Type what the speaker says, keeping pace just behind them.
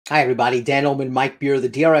Hi, everybody. Dan Illman, Mike Beer, the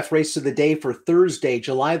DRF race of the day for Thursday,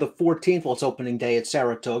 July the 14th. Well, it's opening day at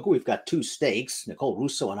Saratoga. We've got two stakes. Nicole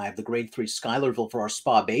Russo and I have the Grade 3 Schuylerville for our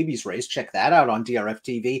Spa Babies race. Check that out on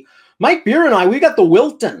DRFTV. Mike Beer and I, we got the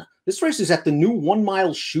Wilton. This race is at the new 1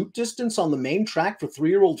 mile shoot distance on the main track for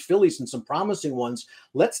 3-year-old fillies and some promising ones.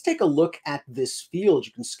 Let's take a look at this field.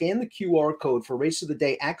 You can scan the QR code for race of the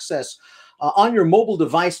day access on your mobile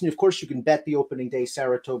device. And of course, you can bet the opening day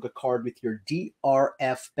Saratoga card with your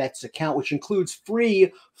DRF Bets account, which includes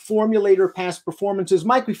free formulator past performances.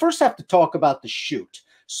 Mike, we first have to talk about the shoot.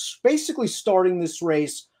 Basically starting this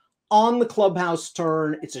race on the clubhouse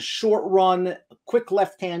turn. It's a short run, a quick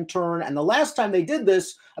left-hand turn. And the last time they did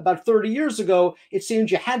this, about 30 years ago, it seemed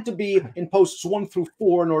you had to be in posts 1 through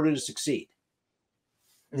 4 in order to succeed.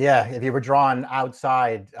 Yeah, if you were drawn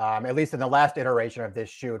outside, at least in the last iteration of this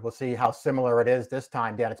shoot, we'll see how similar it is this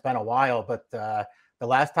time, Dan. It's been a while, but the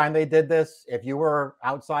last time they did this, if you were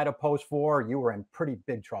outside of post 4, you were in pretty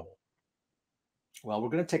big trouble. Well, we're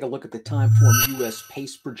going to take a look at the Timeform US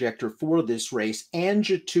pace projector for this race.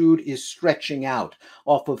 Angitude is stretching out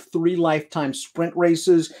off of 3 lifetime sprint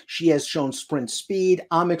races. She has shown sprint speed.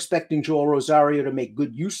 I'm expecting Joel Rosario to make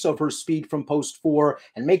good use of her speed from post 4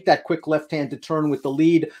 and make that quick left-handed turn with the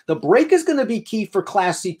lead. The break is going to be key for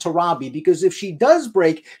Classy Tarabi, because if she does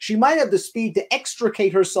break, she might have the speed to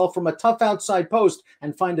extricate herself from a tough outside post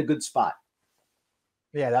and find a good spot.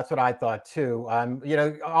 Yeah, that's what I thought too.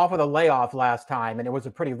 Off of the layoff last time, and it was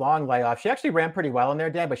a pretty long layoff. She actually ran pretty well in there,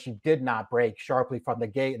 Dan, but she did not break sharply from the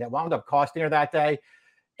gate, and it wound up costing her that day.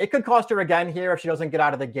 It could cost her again here if she doesn't get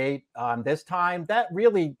out of the gate this time. That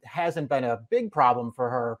really hasn't been a big problem for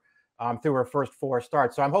her through her first 4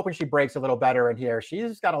 starts. So I'm hoping she breaks a little better in here.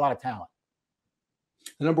 She's got a lot of talent.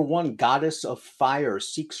 The number 1, Goddess of Fire,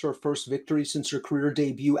 seeks her first victory since her career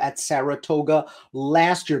debut at Saratoga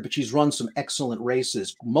last year, but she's run some excellent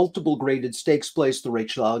races. Multiple graded stakes placed, the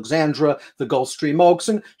Rachel Alexandra, the Gulfstream Oaks,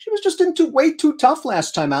 and she was just way too tough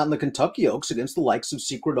last time out in the Kentucky Oaks against the likes of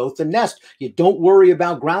Secret Oath and Nest. You don't worry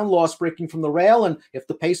about ground loss breaking from the rail, and if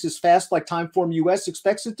the pace is fast like Timeform US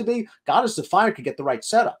expects it to be, Goddess of Fire could get the right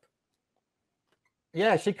setup.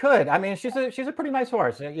 Yeah, she could. I mean, she's a pretty nice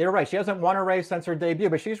horse. You're right. She hasn't won a race since her debut,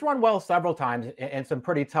 but she's run well several times in some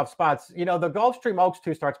pretty tough spots. You know, the Gulfstream Oaks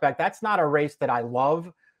 2 starts back, that's not a race that I love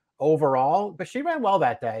overall, but she ran well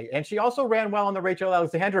that day. And she also ran well in the Rachel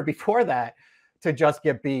Alexandra before that to just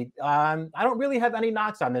get beat. I don't really have any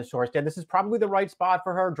knocks on this horse, Dan. This is probably the right spot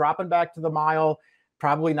for her, dropping back to the mile.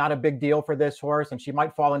 Probably not a big deal for this horse, and she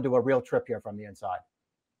might fall into a real trip here from the inside.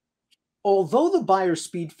 Although the buyer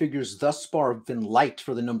speed figures thus far have been light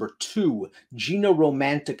for the number 2, Gina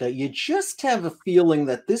Romantica, you just have a feeling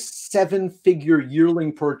that this 7-figure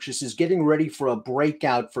yearling purchase is getting ready for a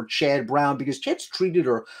breakout for Chad Brown, because Chad's treated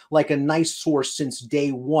her like a nice horse since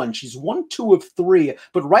day 1. She's won 2 of 3,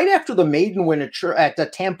 but right after the maiden win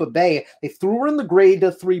at Tampa Bay, they threw her in the grade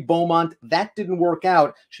 3 Beaumont. That didn't work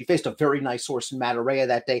out. She faced a very nice horse in Matarea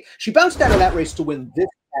that day. She bounced out of that race to win this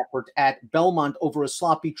effort at Belmont over a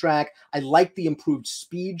sloppy track. I like the improved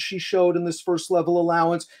speed she showed in this first level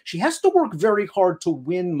allowance. She has to work very hard to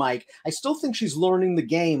win, Mike. I still think she's learning the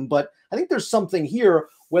game, but I think there's something here.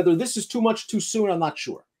 Whether this is too much too soon, I'm not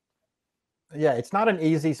sure. Yeah, it's not an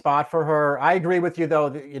easy spot for her. I agree with you, though.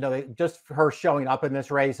 Just her showing up in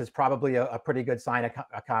this race is probably a pretty good sign of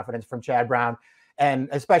confidence from Chad Brown. And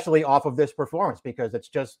especially off of this performance, because it's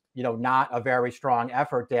just, not a very strong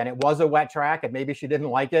effort, Dan. It was a wet track, and maybe she didn't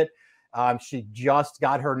like it. She just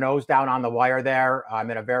got her nose down on the wire there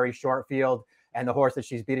in a very short field, and the horse that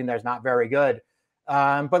she's beating there is not very good.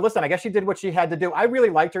 But listen, I guess she did what she had to do. I really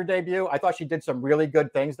liked her debut. I thought she did some really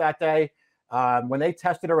good things that day. When they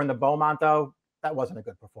tested her in the Beaumont, though, that wasn't a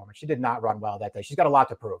good performance. She did not run well that day. She's got a lot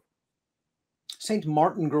to prove. St.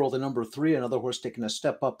 Martin Girl, the number 3, another horse taking a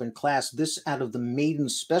step up in class. This out of the maiden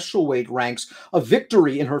special weight ranks. A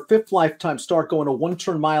victory in her 5th lifetime start, going a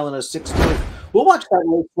 1-turn mile and a 16th. We'll watch that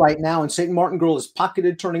race right now, and St. Martin Girl is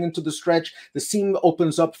pocketed turning into the stretch. The seam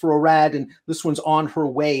opens up for a rad, and this one's on her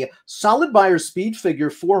way. Solid buyer speed figure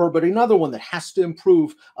for her, but another one that has to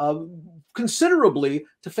improve considerably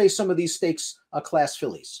to face some of these stakes class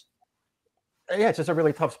fillies. Yeah, it's just a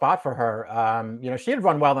really tough spot for her. She had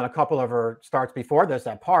run well in a couple of her starts before this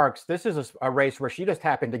at Parks. This is a race where she just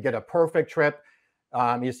happened to get a perfect trip.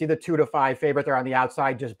 You see the 2 to 5 favorite there on the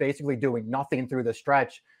outside, just basically doing nothing through the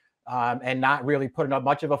stretch and not really putting up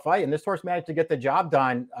much of a fight. And this horse managed to get the job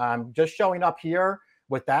done. Just showing up here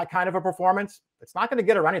with that kind of a performance, it's not going to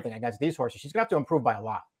get her anything against these horses. She's going to have to improve by a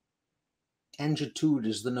lot. Angitude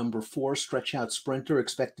is the number 4 stretch out sprinter,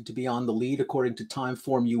 expected to be on the lead according to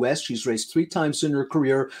Timeform US. She's raced 3 times in her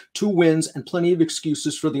career, 2 wins, and plenty of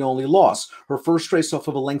excuses for the only loss. Her first race off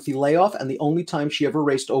of a lengthy layoff, and the only time she ever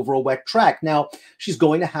raced over a wet track. Now, she's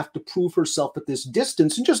going to have to prove herself at this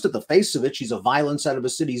distance, and just at the face of it, she's a violence out of a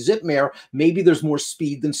city zip mare. Maybe there's more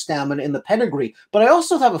speed than stamina in the pedigree, but I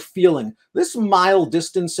also have a feeling this mile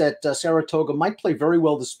distance at Saratoga might play very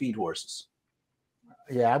well to speed horses.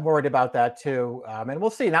 Yeah, I'm worried about that too. And we'll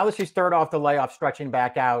see. Now that she's third off the layoff, stretching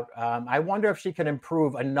back out, I wonder if she can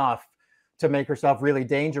improve enough to make herself really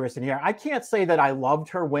dangerous in here. I can't say that I loved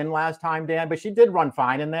her win last time, Dan, but she did run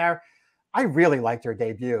fine in there. I really liked her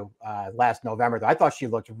debut last November, though. I thought she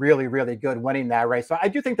looked really, really good winning that race. So I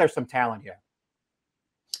do think there's some talent here.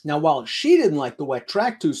 Now, while she didn't like the wet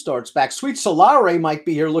track 2 starts back, Sweet Solare might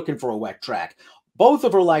be here looking for a wet track. Both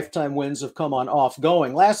of her lifetime wins have come on off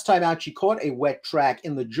going. Last time out, she caught a wet track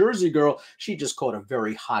in the Jersey Girl. She just caught a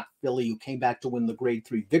very hot filly who came back to win the Grade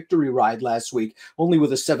 3 victory ride last week, only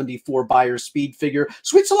with a 74 Beyer speed figure.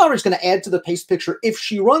 Sweet Solare is going to add to the pace picture. If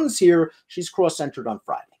she runs here, she's cross-entered on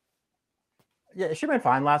Friday. Yeah, she ran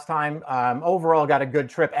fine last time. Overall, got a good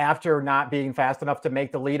trip after not being fast enough to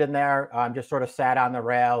make the lead in there. Just sort of sat on the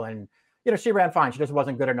rail, and she ran fine. She just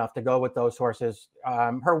wasn't good enough to go with those horses.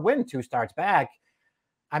 Her win 2 starts back,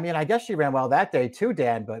 I mean, I guess she ran well that day too,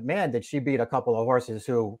 Dan, but man, did she beat a couple of horses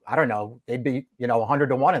who, I don't know, they'd be, 100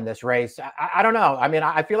 to 1 in this race. I don't know. I mean,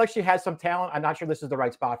 I feel like she has some talent. I'm not sure this is the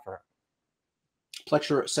right spot for her.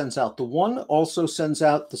 Pletcher sends out the 1, also sends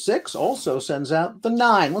out the 6, also sends out the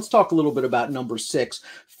 9. Let's talk a little bit about number 6,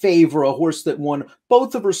 Favor, a horse that won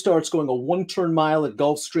both of her starts going a 1-turn mile at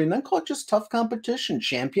Gulfstream, then caught just tough competition.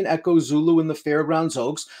 Champion Echo Zulu in the Fairgrounds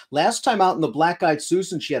Oaks. Last time out in the Black-Eyed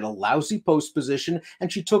Susan, she had a lousy post position,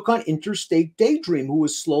 and she took on Interstate Daydream, who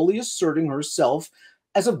was slowly asserting herself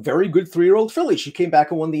as a very good 3-year-old filly. She came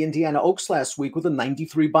back and won the Indiana Oaks last week with a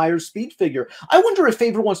 93 Beyer speed figure. I wonder if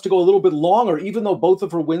Favor wants to go a little bit longer, even though both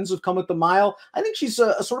of her wins have come at the mile. I think she's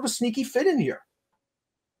a sort of a sneaky fit in here.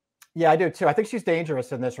 Yeah, I do too. I think she's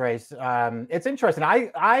dangerous in this race. It's interesting.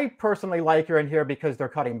 I personally like her in here because they're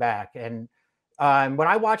cutting back. And when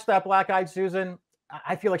I watched that Black-Eyed Susan,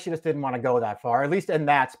 I feel like she just didn't want to go that far. At least in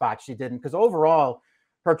that spot, she didn't. Because overall,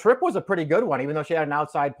 her trip was a pretty good one, even though she had an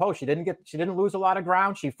outside post. She didn't lose a lot of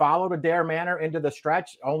ground. She followed Adair Manor into the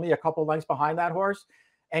stretch, only a couple lengths behind that horse.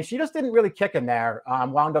 And she just didn't really kick in there.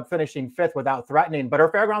 Wound up finishing 5th without threatening. But her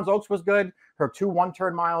Fairgrounds Oaks was good. Her 2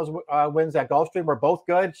 1-turn miles wins at Gulfstream were both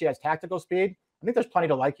good. She has tactical speed. I think there's plenty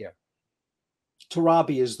to like here.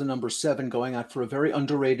 Tarabi is the number 7, going out for a very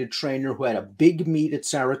underrated trainer who had a big meet at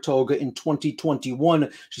Saratoga in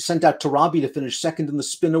 2021. She sent out Tarabi to finish 2nd in the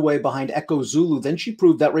spin-away behind Echo Zulu. Then she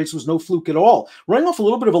proved that race was no fluke at all. Running off a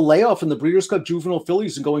little bit of a layoff in the Breeders' Cup Juvenile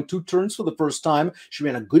Fillies and going 2 turns for the first time. She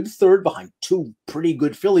ran a good 3rd behind 2 pretty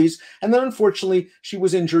good fillies. And then, unfortunately, she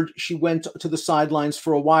was injured. She went to the sidelines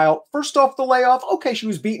for a while. First off the layoff, okay, she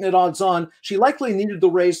was beaten at odds on. She likely needed the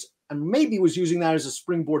race and maybe was using that as a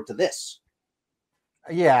springboard to this.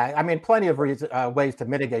 Yeah, I mean, plenty of ways to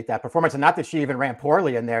mitigate that performance. And not that she even ran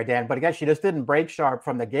poorly in there, Dan, but again, she just didn't break sharp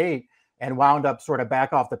from the gate and wound up sort of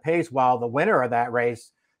back off the pace, while the winner of that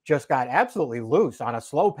race just got absolutely loose on a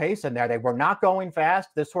slow pace in there. They were not going fast.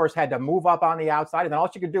 This horse had to move up on the outside, and then all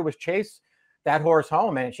she could do was chase that horse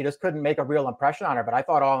home, and she just couldn't make a real impression on her. But I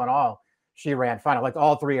thought all in all, she ran fine. I liked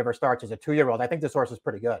all 3 of her starts as a 2-year-old. I think this horse is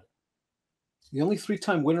pretty good. The only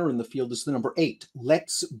 3-time winner in the field is the number 8,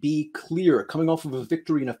 Let's Be Clear, coming off of a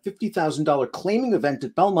victory in a $50,000 claiming event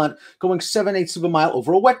at Belmont, going 7/8 of a mile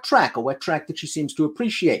over a wet track that she seems to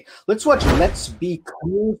appreciate. Let's watch Let's Be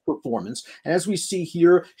Clear's performance. And as we see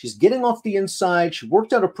here, she's getting off the inside. She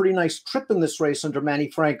worked out a pretty nice trip in this race under Manny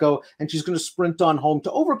Franco, and she's going to sprint on home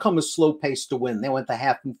to overcome a slow pace to win. They went the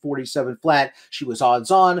half in 47 flat. She was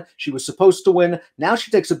odds on. She was supposed to win. Now she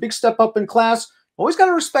takes a big step up in class. Always got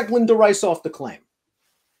to respect Linda Rice off the claim.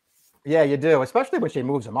 Yeah, you do, especially when she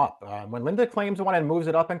moves them up. When Linda claims one and moves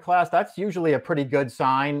it up in class, that's usually a pretty good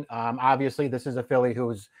sign. Obviously, this is a filly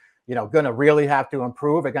who's, going to really have to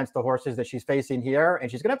improve against the horses that she's facing here.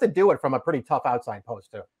 And she's going to have to do it from a pretty tough outside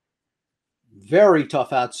post, too. Very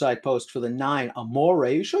tough outside post for the 9, Amore,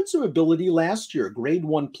 who showed some ability last year. Grade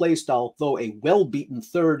 1 placed, although a well-beaten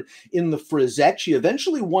 3rd in the Frizette. She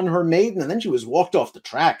eventually won her maiden, and then she was walked off the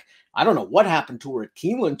track. I don't know what happened to her at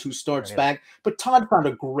Keeneland 2 starts back, but Todd found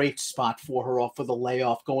a great spot for her off of the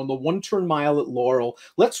layoff, going the 1-turn mile at Laurel.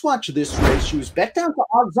 Let's watch this race. She was bet down to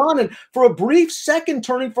odds on, and for a brief second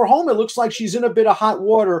turning for home, it looks like she's in a bit of hot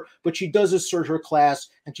water, but she does assert her class,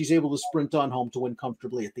 and she's able to sprint on home to win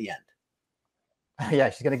comfortably at the end. Yeah,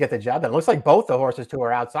 she's going to get the job done. It looks like both the horses to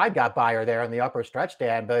her outside got by her there in the upper stretch,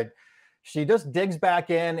 Dan, but she just digs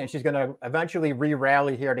back in, and she's going to eventually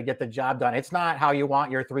re-rally here to get the job done. It's not how you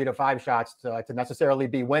want your 3 to 5 shots to necessarily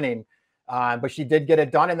be winning, but she did get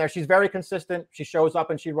it done in there. She's very consistent. She shows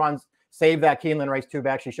up and she runs. Save that Keeneland race 2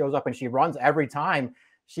 back. She shows up and she runs every time.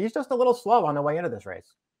 She's just a little slow on the way into this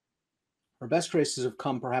race. Her best races have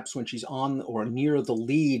come perhaps when she's on or near the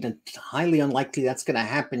lead, and highly unlikely that's going to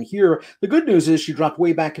happen here. The good news is she dropped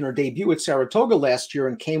way back in her debut at Saratoga last year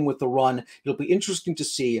and came with the run. It'll be interesting to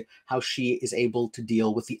see how she is able to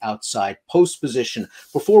deal with the outside post position.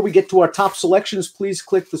 Before we get to our top selections, please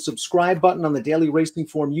click the subscribe button on the Daily Racing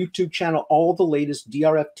Form YouTube channel. All the latest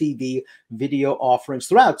DRFTV video offerings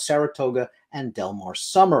throughout Saratoga and Del Mar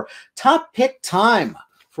summer. Top pick time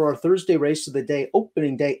for our Thursday race of the day,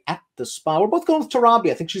 opening day at the Spa. We're both going with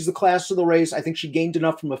Tarabi. I think she's the class of the race. I think she gained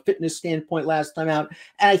enough from a fitness standpoint last time out.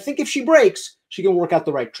 And I think if she breaks, she can work out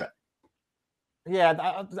the right trip.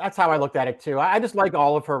 Yeah, that's how I looked at it too. I just like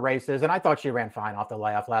all of her races, and I thought she ran fine off the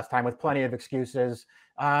layoff last time with plenty of excuses.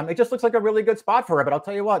 It just looks like a really good spot for her. But I'll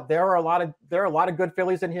tell you what, there are a lot of good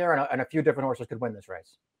fillies in here, and a few different horses could win this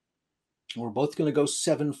race. We're both going to go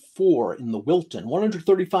 7-4 in the Wilton.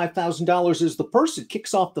 $135,000 is the purse. It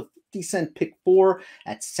kicks off the 50-cent pick 4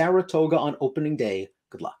 at Saratoga on opening day.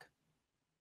 Good luck.